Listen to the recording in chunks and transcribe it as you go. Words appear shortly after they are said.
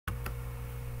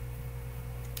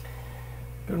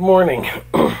Good morning.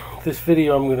 This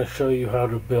video I'm going to show you how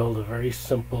to build a very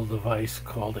simple device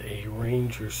called a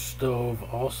Ranger stove,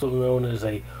 also known as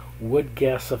a wood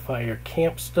gasifier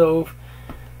camp stove.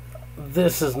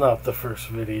 This is not the first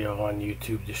video on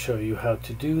YouTube to show you how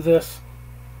to do this,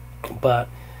 but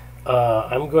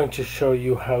I'm going to show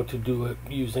you how to do it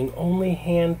using only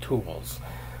hand tools.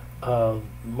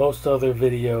 Most other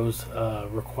videos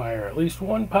require at least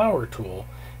one power tool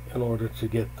in order to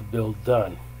get the build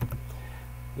done.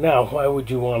 Now, why would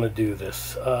you want to do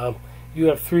this? You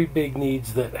have three big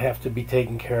needs that have to be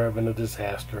taken care of in a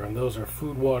disaster, and those are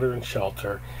food, water, and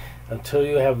shelter. Until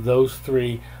you have those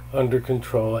three under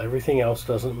control, everything else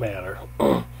doesn't matter.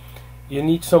 You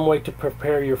need some way to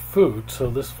prepare your food, so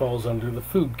this falls under the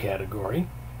food category.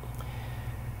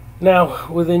 Now,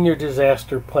 within your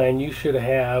disaster plan, you should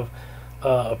have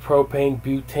a propane,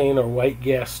 butane, or white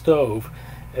gas stove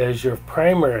as your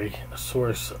primary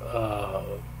source,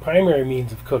 primary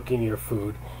means of cooking your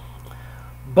food.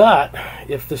 But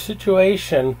if the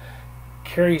situation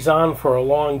carries on for a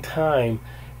long time,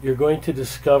 you're going to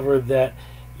discover that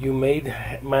you might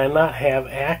not have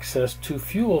access to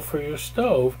fuel for your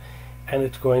stove, and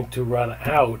it's going to run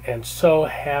out. And so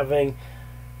having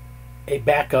a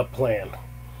backup plan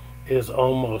is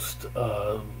almost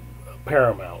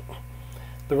paramount.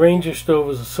 The Ranger stove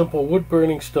is a simple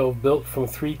wood-burning stove built from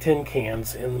 3 tin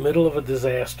cans. In the middle of a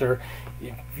disaster,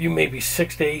 you may be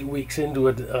 6 to 8 weeks into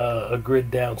a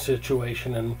grid-down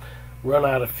situation and run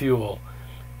out of fuel.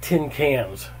 Tin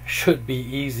cans should be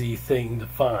easy thing to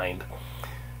find.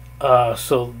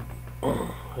 So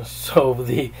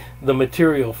the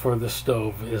material for the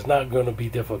stove is not going to be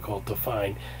difficult to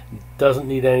find. Doesn't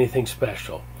need anything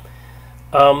special.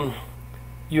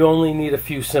 You only need a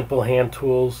few simple hand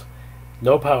tools.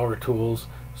 No power tools,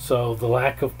 so the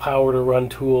lack of power to run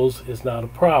tools is not a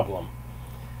problem.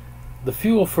 The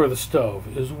fuel for the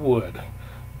stove is wood,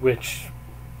 which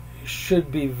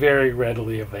should be very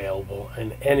readily available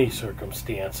in any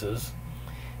circumstances,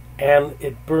 and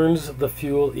it burns the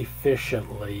fuel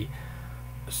efficiently,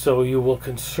 so you will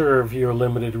conserve your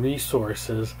limited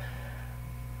resources.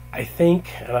 I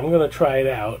think, and I'm going to try it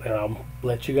out, and I'll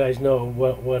let you guys know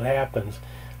what happens.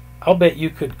 I'll bet you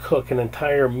could cook an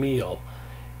entire meal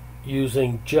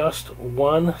using just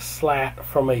one slat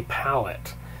from a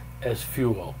pallet as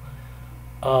fuel.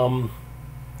 I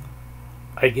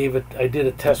did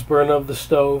a test burn of the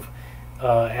stove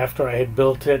after I had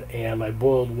built it, and I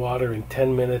boiled water in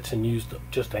 10 minutes and used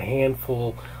just a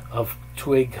handful of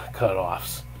twig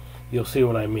cutoffs. You'll see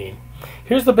what I mean.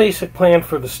 Here's the basic plan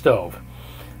for the stove.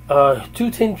 2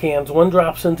 tin cans, one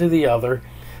drops into the other,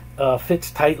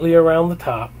 fits tightly around the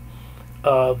top.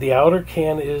 The outer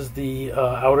can is the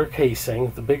outer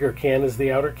casing. The bigger can is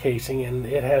the outer casing, and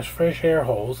it has fresh air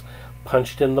holes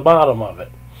punched in the bottom of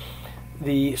it.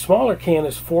 The smaller can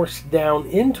is forced down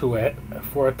into it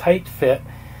for a tight fit,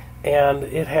 and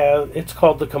it's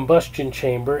called the combustion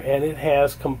chamber, and it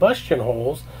has combustion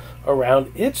holes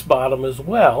around its bottom as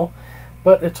well,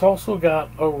 but it's also got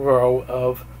a row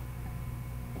of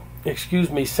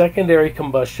secondary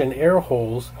combustion air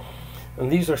holes. And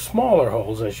these are smaller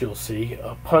holes, as you'll see,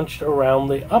 punched around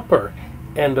the upper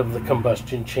end of the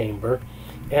combustion chamber.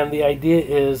 And the idea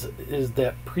is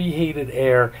that preheated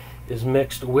air is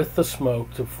mixed with the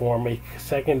smoke to form a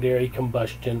secondary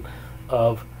combustion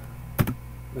of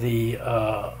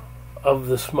the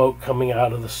smoke coming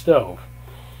out of the stove.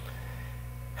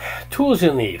 Tools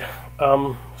you'll need,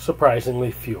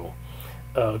 surprisingly few.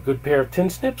 A good pair of tin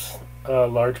snips, a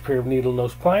large pair of needle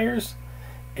nose pliers,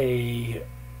 a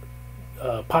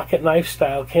pocket knife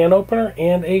style can opener,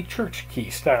 and a church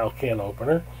key style can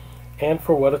opener. And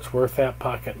for what it's worth, that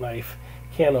pocket knife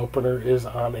can opener is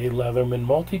on a Leatherman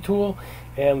multi-tool,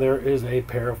 and there is a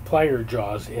pair of plier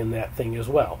jaws in that thing as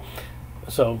well.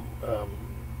 So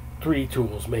 3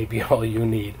 tools may be all you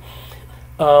need.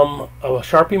 A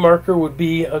Sharpie marker would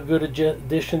be a good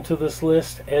addition to this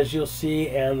list, as you'll see,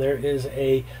 and there is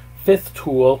a 5th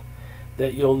tool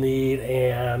that you'll need,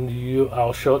 and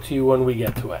I'll show it to you when we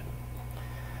get to it.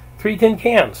 3 tin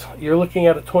cans. You're looking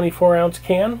at a 24-ounce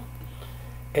can,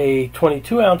 a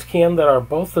 22-ounce can that are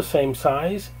both the same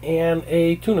size, and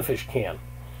a tuna fish can.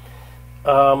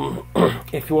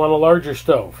 If you want a larger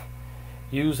stove,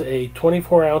 use a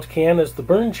 24-ounce can as the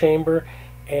burn chamber,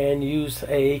 and use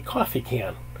a coffee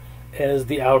can as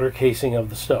the outer casing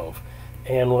of the stove.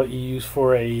 And what you use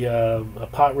for a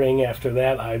pot ring after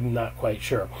that, I'm not quite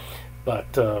sure,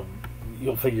 but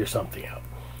you'll figure something out.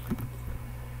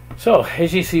 So,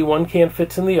 as you see, one can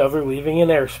fits in the other, leaving an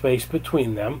airspace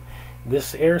between them.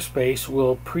 This airspace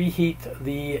will preheat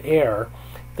the air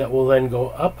that will then go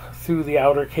up through the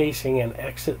outer casing and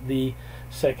exit the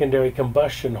secondary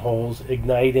combustion holes,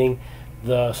 igniting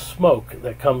the smoke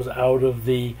that comes out of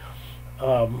the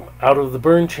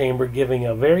burn chamber, giving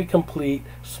a very complete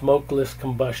smokeless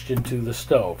combustion to the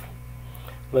stove.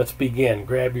 Let's begin.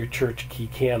 Grab your church key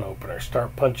can opener.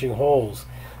 Start punching holes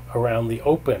around the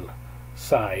open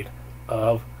side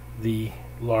of the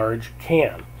large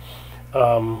can.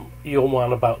 You'll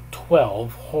want about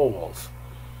 12 holes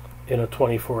in a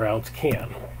 24-ounce can.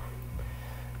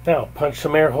 Now, punch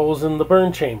some air holes in the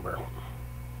burn chamber.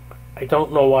 I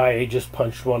don't know why I just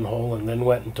punched one hole and then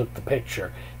went and took the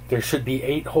picture. There should be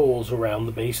 8 holes around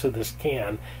the base of this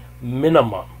can,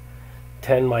 minimum.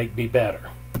 10 might be better.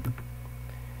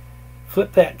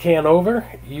 Flip that can over.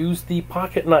 Use the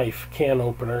pocket knife can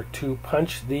opener to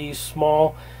punch these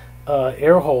small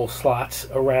air hole slots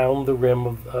around the rim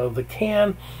of the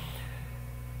can.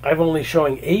 I'm only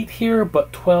showing 8 here,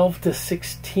 but 12 to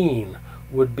 16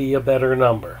 would be a better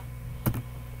number,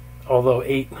 although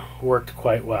 8 worked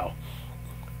quite well.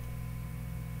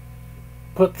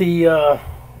 Put the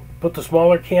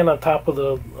smaller can on top of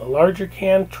the larger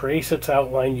can, trace its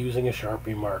outline using a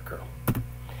Sharpie marker,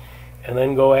 and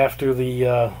then go after it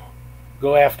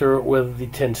with the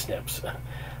tin snips.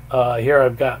 Here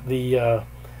I've got the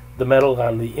metal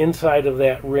on the inside of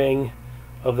that ring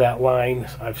of that line.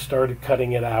 I've started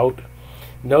cutting it out.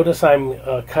 Notice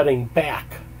I'm cutting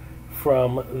back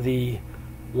from the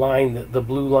line, the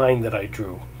blue line that I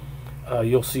drew.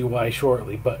 You'll see why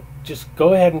shortly, but just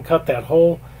go ahead and cut that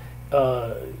hole.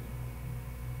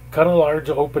 Cut a large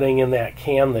opening in that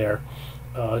can there,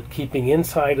 keeping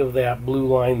inside of that blue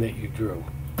line that you drew.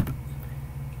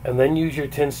 And then use your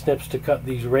tin snips to cut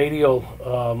these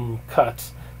radial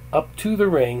cuts up to the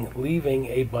ring, leaving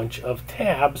a bunch of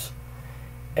tabs.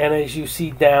 And as you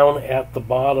see down at the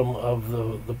bottom of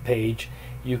the page,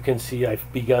 you can see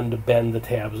I've begun to bend the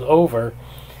tabs over.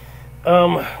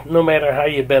 No matter how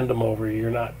you bend them over, you're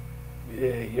not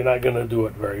going to do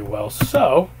it very well.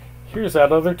 So here's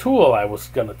that other tool I was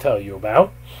going to tell you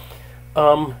about.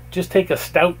 Just take a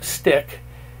stout stick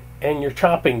and your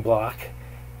chopping block,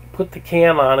 put the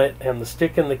can on it and the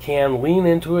stick in the can, lean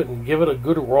into it and give it a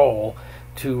good roll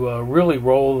to really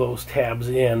roll those tabs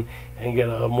in and get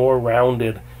a more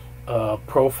rounded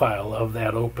profile of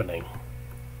that opening.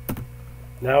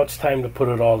 Now it's time to put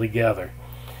it all together.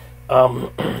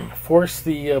 Force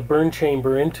the burn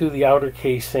chamber into the outer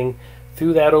casing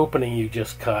through that opening you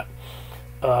just cut.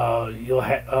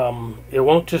 It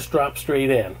won't just drop straight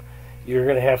in. You're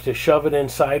going to have to shove it in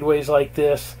sideways like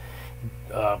this.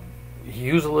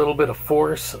 Use a little bit of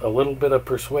force, a little bit of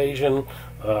persuasion,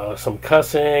 some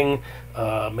cussing,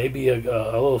 maybe a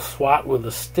little swat with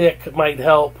a stick might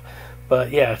help.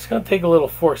 But yeah, it's going to take a little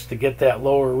force to get that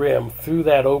lower rim through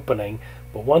that opening.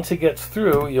 But once it gets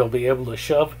through, you'll be able to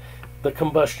shove the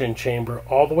combustion chamber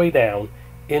all the way down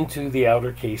into the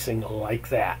outer casing like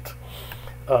that.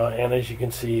 And as you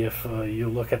can see, if you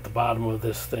look at the bottom of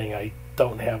this thing, I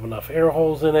don't have enough air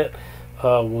holes in it.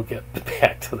 We'll get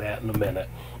back to that in a minute.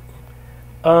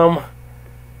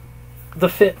 The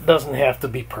fit doesn't have to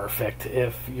be perfect.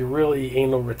 If you're really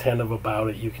anal retentive about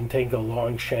it, you can take a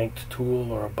long shanked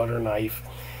tool or a butter knife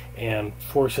and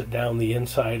force it down the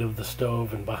inside of the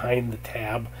stove and behind the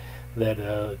tab that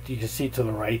you can see to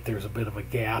the right there's a bit of a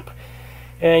gap,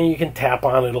 and you can tap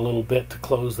on it a little bit to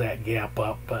close that gap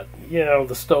up. But you know,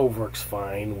 the stove works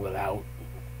fine without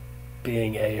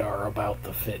being AR about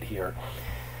the fit here.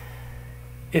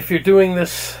 If you're doing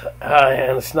this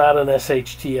and it's not an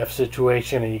SHTF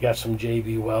situation and you got some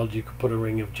JB Weld, you could put a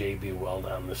ring of JB Weld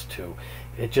on this too.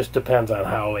 It just depends on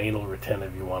how anal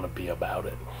retentive you want to be about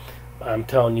it. I'm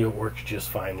telling you, it works just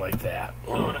fine like that.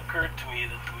 So it occurred to me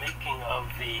that the making of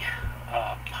the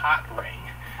pot ring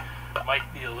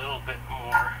might be a little bit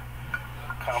more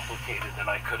complicated than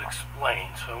I could explain.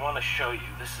 So I want to show you.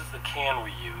 This is the can we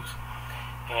use,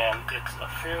 and it's a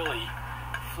fairly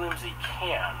flimsy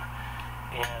can,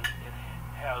 and it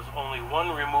has only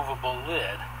one removable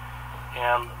lid,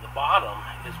 and the bottom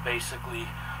is basically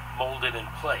molded in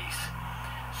place.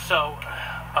 So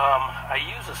I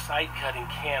use a side cutting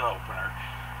can opener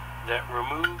that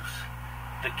removes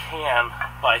the can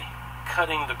by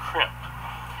cutting the crimp,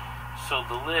 so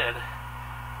the lid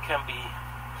can be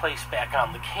placed back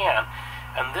on the can,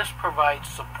 and this provides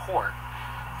support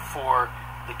for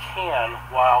the can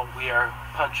while we are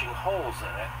punching holes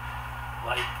in it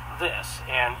like this.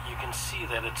 And you can see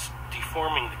that it's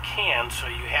deforming the can, so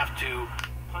you have to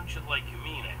punch it like you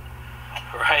mean it,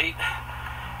 right?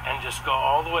 And just go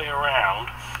all the way around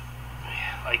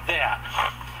like that.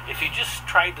 If you just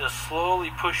try to slowly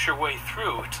push your way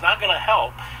through, it's not going to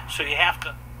help, so you have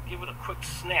to give it a quick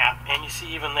snap, and you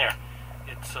see even there,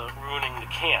 it's ruining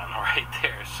the can right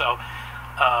there. So,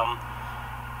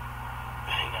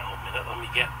 hang on a minute, let me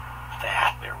get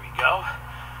that. There we go.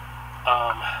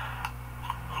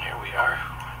 There we are.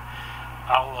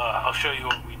 I'll show you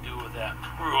what we do with that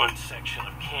ruined section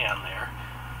of can there,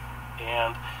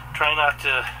 and try not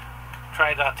to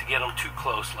get them too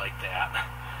close like that.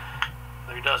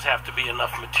 There does have to be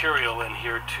enough material in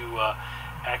here to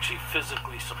actually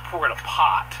physically support a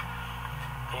pot.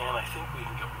 And I think we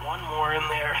can get one more in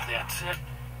there. That's it.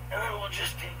 And then we'll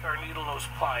just take our needle nose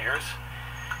pliers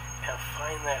and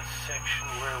find that section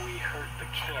where we hurt the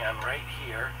can right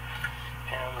here.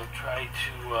 And we'll try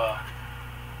to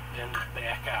bend it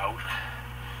back out.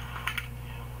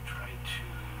 And we'll try to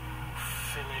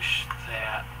finish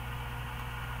that.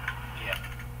 Yeah.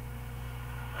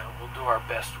 We'll do our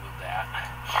best with that.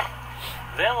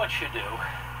 Then what you do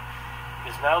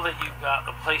is, now that you've got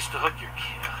a place to hook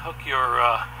your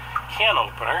can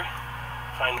opener,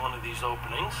 find one of these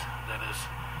openings, that is,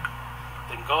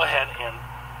 then go ahead and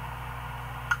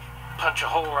punch a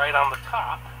hole right on the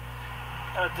top.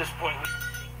 And at this point we can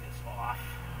take this off,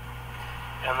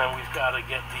 and then we've got to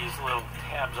get these little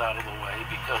tabs out of the way,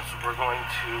 because we're going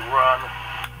to run.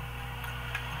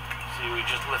 See, we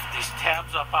just lift these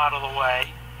tabs up out of the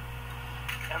way,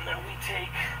 and then we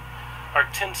take our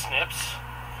tin snips,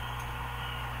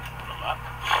 put them up,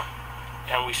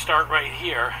 and we start right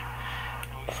here,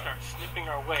 and we start snipping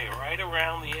our way right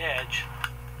around the edge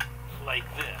like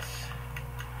this.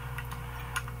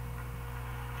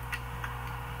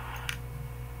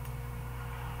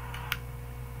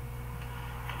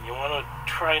 And you want to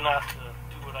try not to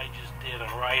do what I just did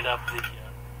and right up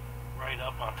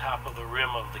on top of the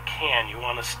rim of the can. You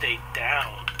want to stay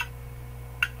down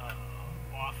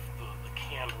off the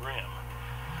can rim,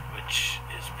 which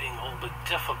is being a little bit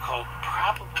difficult,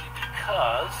 probably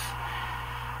because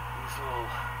these little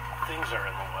things are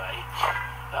in the way.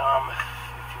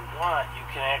 If you want, you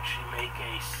can actually make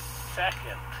a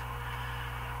second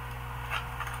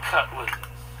cut with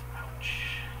this.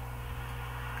 Ouch.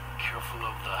 Careful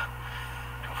of the...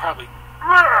 You'll probably...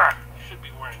 should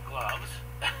be wearing gloves.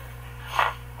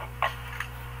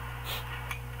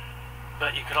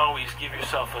 But you can always give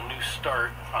yourself a new start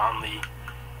on the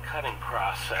cutting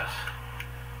process.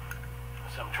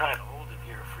 So I'm trying to hold it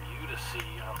here for you to see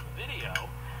on the video,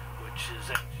 which is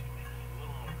actually making it a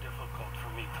little more difficult for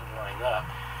me to line up.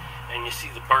 And you see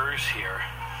the burrs here,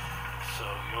 so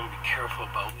you want to be careful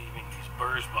about leaving these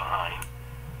burrs behind.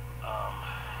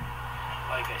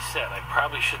 Like I said, I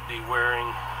should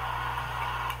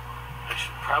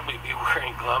probably be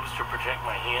wearing gloves to protect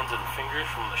my hands and fingers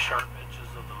from the sharp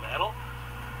edges of the metal.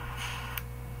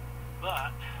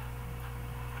 But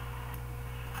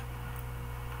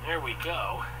there we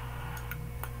go.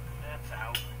 That's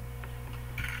out.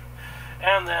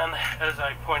 And then, as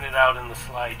I pointed out in the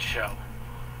slideshow,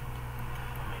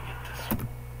 let me get this.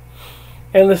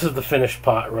 And this is the finished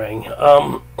pot ring.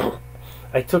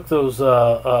 I took those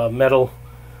metal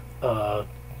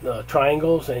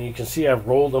triangles, and you can see I've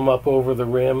rolled them up over the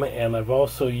rim, and I've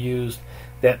also used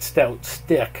that stout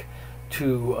stick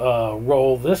to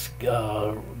roll this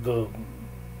the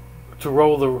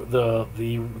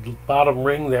bottom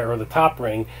ring there, or the top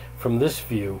ring, from this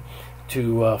view,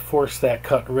 to force that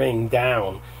cut ring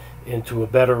down into a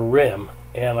better rim.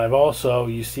 And I've also,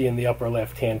 you see in the upper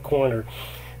left hand corner,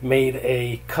 made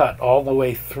a cut all the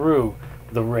way through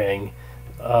the ring.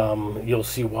 You'll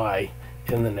see why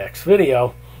in the next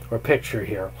video or picture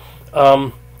here.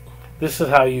 This is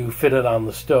how you fit it on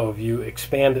the stove. You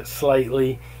expand it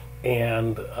slightly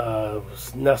and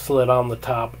nestle it on the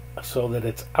top so that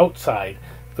it's outside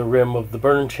the rim of the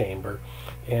burn chamber,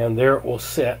 and there it will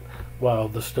sit while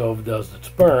the stove does its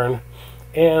burn.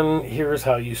 And here's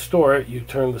how you store it. You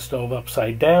turn the stove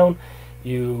upside down,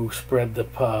 you spread the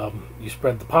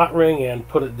pot ring and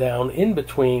put it down in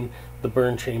between the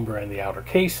burn chamber and the outer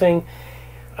casing.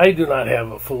 I do not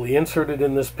have it fully inserted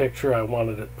in this picture. I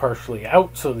wanted it partially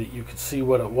out so that you could see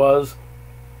what it was.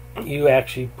 You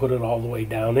actually put it all the way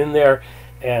down in there,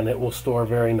 and it will store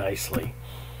very nicely.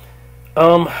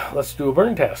 Let's do a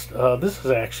burn test. This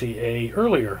is actually a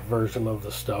earlier version of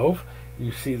the stove.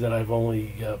 You see that I've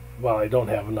only, well, I don't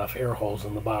have enough air holes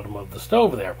in the bottom of the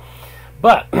stove there.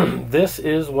 But this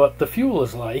is what the fuel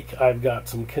is like. I've got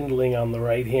some kindling on the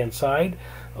right hand side,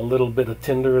 a little bit of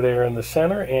tinder there in the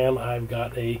center, and I've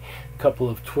got a couple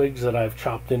of twigs that I've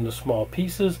chopped into small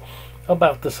pieces,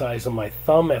 about the size of my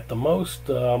thumb at the most,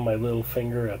 my little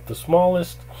finger at the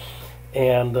smallest,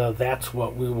 and that's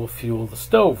what we will fuel the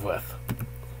stove with.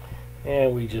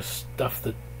 And we just stuff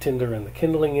the tinder and the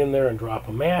kindling in there and drop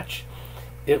a match,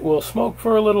 it will smoke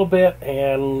for a little bit,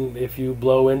 and if you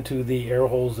blow into the air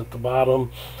holes at the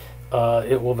bottom,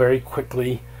 it will very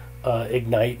quickly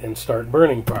ignite and start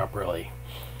burning properly.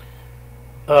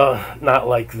 Not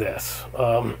like this.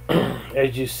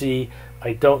 As you see,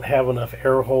 I don't have enough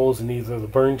air holes in either the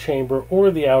burn chamber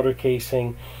or the outer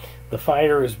casing. The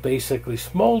fire is basically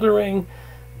smoldering,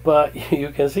 but you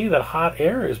can see that hot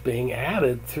air is being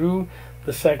added through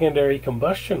the secondary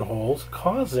combustion holes,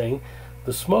 causing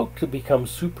the smoke to become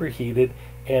superheated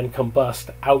and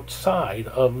combust outside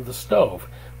of the stove.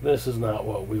 This is not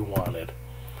what we wanted.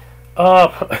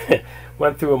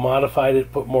 Went through and modified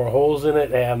it, put more holes in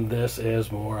it, and this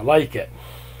is more like it.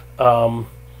 Let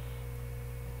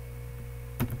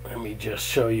me just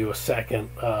show you a second.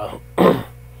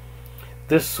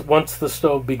 Once the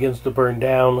stove begins to burn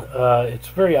down, it's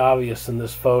very obvious in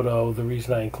this photo. The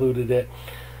reason I included it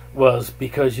was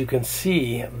because you can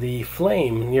see the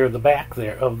flame near the back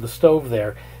there of the stove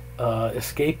there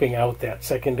escaping out that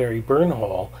secondary burn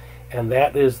hole, and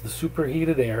that is the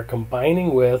superheated air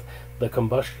combining with the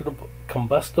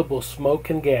combustible smoke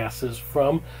and gases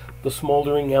from the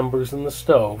smoldering embers in the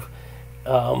stove,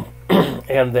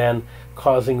 and then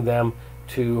causing them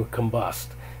to combust.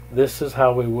 This is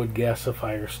how a wood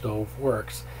gasifier stove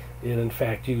works. It in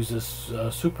fact uses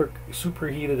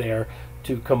superheated air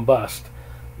to combust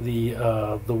the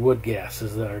wood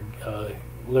gases that are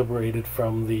liberated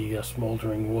from the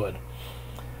smoldering wood.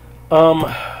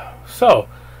 So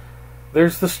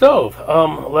there's the stove.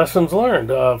 Lessons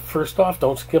learned. First off,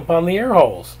 don't skimp on the air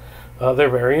holes. They're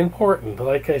very important.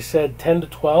 Like I said, 10 to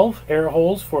 12 air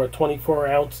holes for a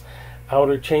 24-ounce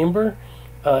outer chamber.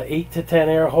 8 to 10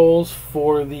 air holes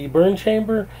for the burn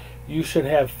chamber. You should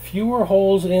have fewer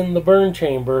holes in the burn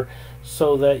chamber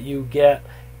so that you get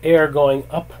air going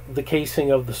up the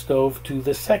casing of the stove to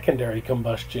the secondary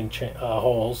combustion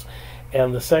holes.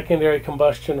 And the secondary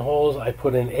combustion holes, I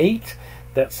put in 8.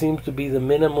 That seems to be the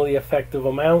minimally effective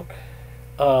amount.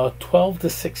 12 to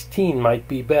 16 might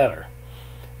be better.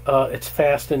 It's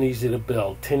fast and easy to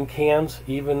build. Tin cans,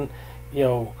 even,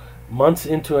 months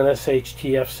into an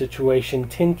SHTF situation,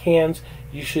 tin cans,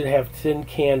 you should have tin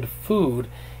canned food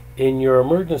in your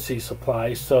emergency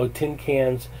supplies, so tin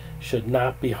cans should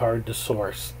not be hard to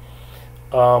source.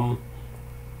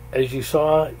 As you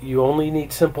saw, you only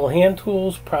need simple hand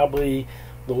tools. Probably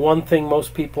the one thing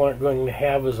most people aren't going to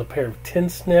have is a pair of tin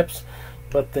snips,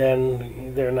 but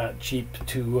then they're not cheap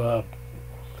to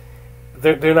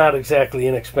they're not exactly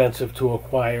inexpensive to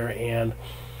acquire, and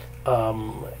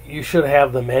you should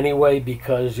have them anyway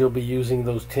because you'll be using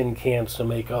those tin cans to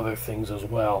make other things as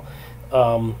well.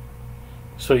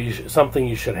 So something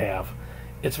you should have.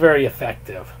 It's very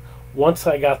effective. Once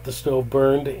I got the stove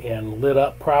burned and lit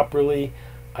up properly,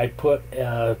 I put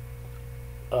a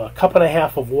cup and a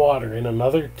half of water in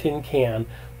another tin can,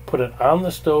 put it on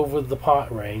the stove with the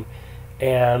pot ring,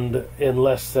 and in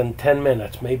less than 10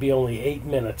 minutes, maybe only 8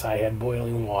 minutes, I had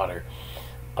boiling water.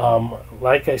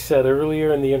 Like I said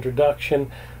earlier in the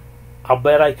introduction, I'll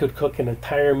bet I could cook an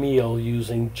entire meal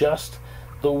using just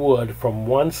the wood from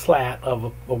one slat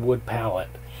of a wood pallet.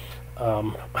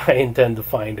 I intend to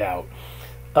find out.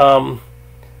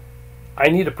 I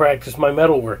need to practice my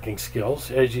metalworking skills.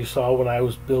 As you saw when I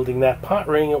was building that pot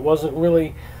ring, it wasn't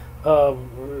really,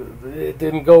 it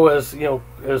didn't go as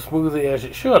as smoothly as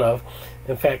it should have.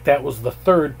 In fact, that was the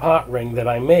third pot ring that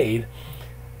I made.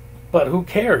 But who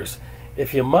cares?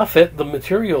 If you muff it, the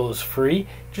material is free.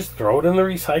 Just throw it in the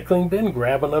recycling bin,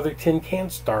 grab another tin can,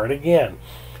 start again.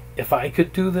 If I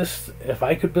could do this, if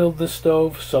I could build this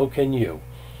stove, so can you.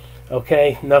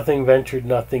 Okay, nothing ventured,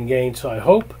 nothing gained. So I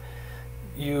hope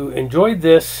you enjoyed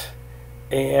this,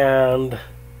 and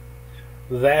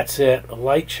that's it.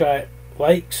 Like,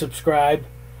 subscribe,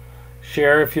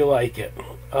 share if you like it,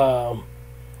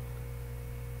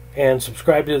 and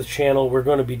subscribe to the channel. We're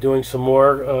going to be doing some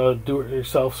more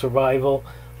do-it-yourself survival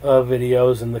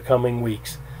videos in the coming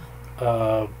weeks.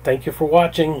 Thank you for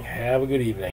watching. Have a good evening.